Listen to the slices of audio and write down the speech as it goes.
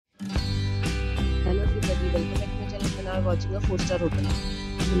and are watching a 4-star hotel.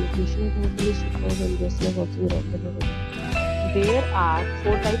 The location of the hotel is superb and guests love walking around the neighborhood. There are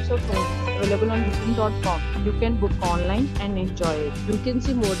 4 types of rooms available on booking.com. You can book online and enjoy it. You can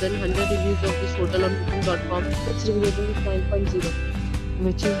see more than 100 reviews of this hotel on booking.com. Its review rating is 9.0,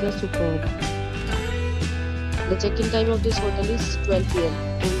 which is the superb. The check-in time of this hotel is 12 p.m.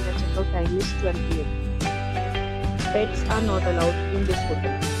 and the check-out time is 12 p.m. Pets are not allowed in this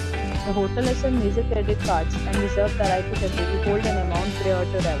hotel. The hotel accepts major credit cards and reserves the right to temporarily hold an amount prior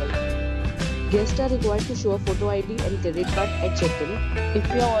to arrival. Guests are required to show a photo ID and credit card at check-in. If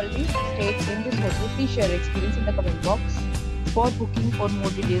you have already stayed in this hotel, please share your experience in the comment box. For booking or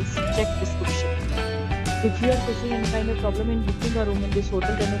more details, check description. If you are facing any kind of problem in booking a room in this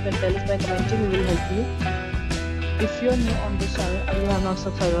hotel, then you can tell us by commenting. We will help you. If you are new on this channel or you have not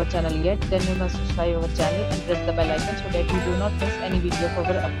subscribed our channel yet, then you must subscribe our channel and press the bell icon so that you do not miss any video of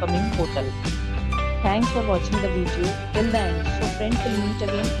our upcoming hotel. Thanks for watching the video till the end. So friends, will meet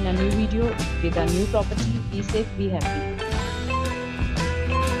again in a new video with a new property. Be safe, be happy.